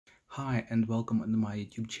Hi and welcome on my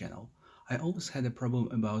YouTube channel. I always had a problem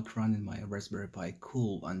about running my Raspberry Pi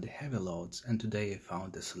cool under heavy loads, and today I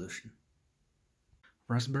found a solution.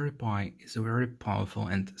 Raspberry Pi is a very powerful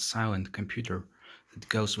and silent computer that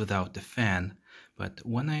goes without the fan, but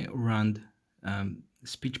when I run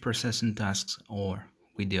speech processing tasks or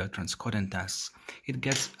video transcoding tasks, it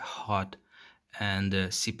gets hot and the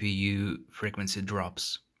CPU frequency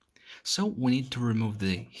drops. So we need to remove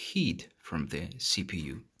the heat from the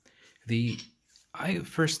CPU. I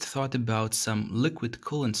first thought about some liquid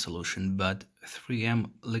coolant solution, but 3M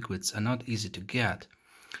liquids are not easy to get,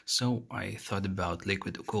 so I thought about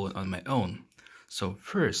liquid coolant on my own. So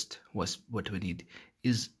first, what we need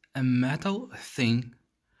is a metal thing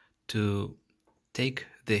to take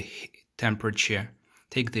the temperature,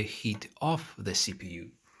 take the heat off the CPU,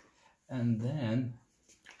 and then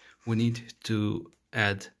we need to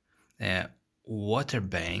add a water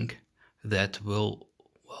bank that will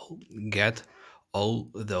get all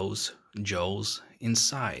those joules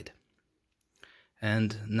inside.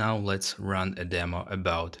 And now let's run a demo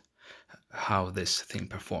about how this thing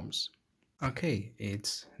performs. Okay,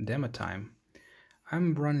 it's demo time.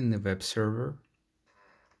 I'm running a web server,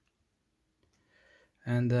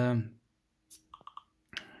 and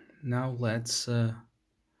now let's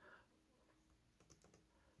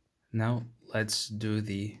do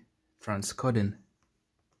the transcoding.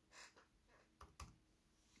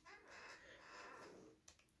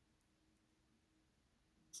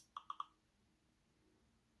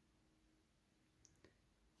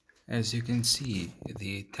 As you can see,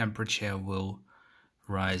 the temperature will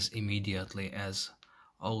rise immediately as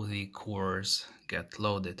all the cores get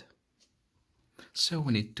loaded. So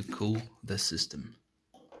we need to cool the system.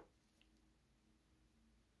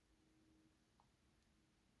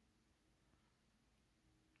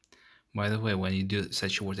 By the way, when you do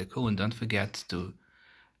such water cooling, don't forget to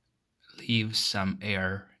leave some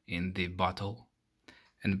air in the bottle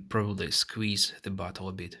and probably squeeze the bottle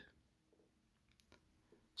a bit.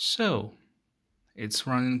 So, it's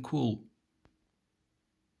running cool.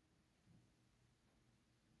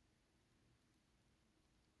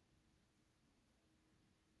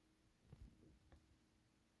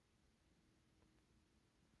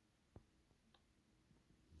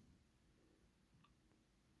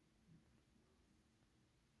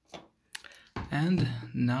 And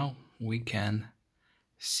now we can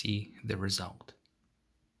see the result.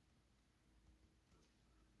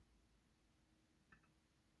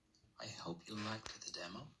 I hope you liked the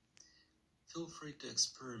demo. Feel free to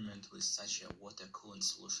experiment with such a water cooling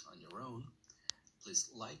solution on your own. Please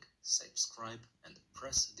like, subscribe and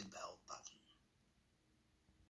press the bell button.